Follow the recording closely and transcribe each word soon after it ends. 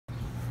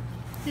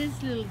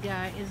This little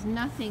guy is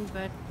nothing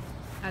but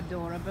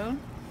adorable.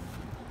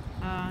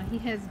 He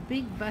has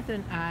big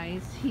button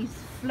eyes. He's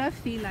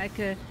fluffy like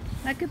a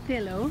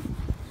pillow,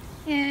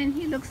 and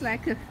he looks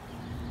like a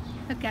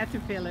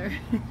caterpillar.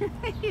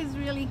 He's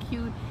really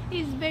cute.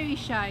 He's very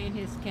shy in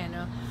his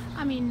kennel.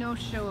 I mean, no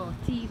show of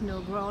teeth,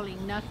 no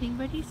growling, nothing.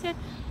 But he said,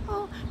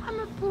 "Oh, I'm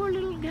a poor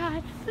little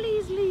guy.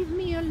 Please leave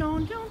me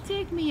alone. Don't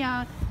take me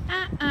out."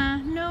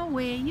 No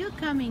way. You're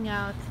coming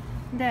out.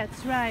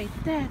 That's right.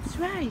 That's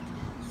right.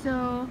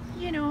 So,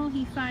 you know,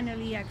 he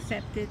finally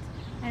accepted,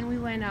 and we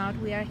went out.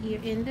 We are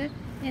here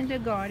in the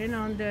garden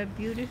on the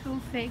beautiful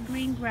fake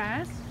green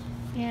grass,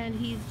 and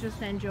he's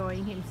just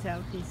enjoying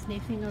himself. He's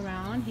sniffing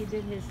around. He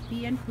did his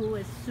pee and poo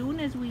as soon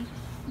as we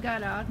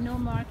got out. No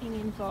marking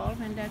involved,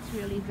 and that's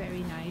really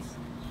very nice.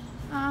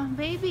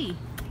 Baby,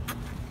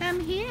 come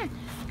here.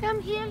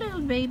 Come here,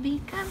 little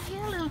baby. Come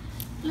here,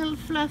 little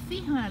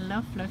Fluffy. Oh, I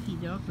love fluffy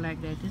dogs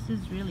like that. This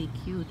is really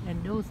cute,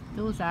 and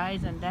those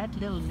eyes and that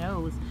little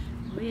nose,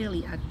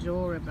 really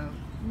adorable.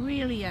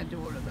 Really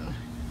adorable.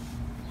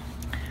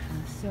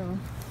 So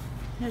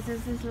this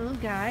is this little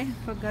guy.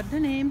 Forgot the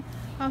name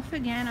off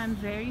again. I'm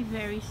very,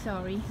 very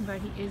sorry,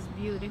 but he is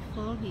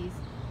beautiful. He's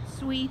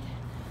sweet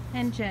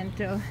and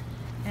gentle,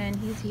 and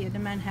he's here at the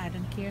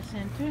Manhattan Care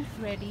Center,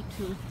 ready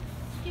to,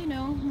 you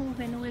know, move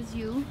in with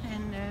you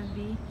and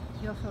be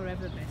your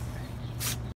forever best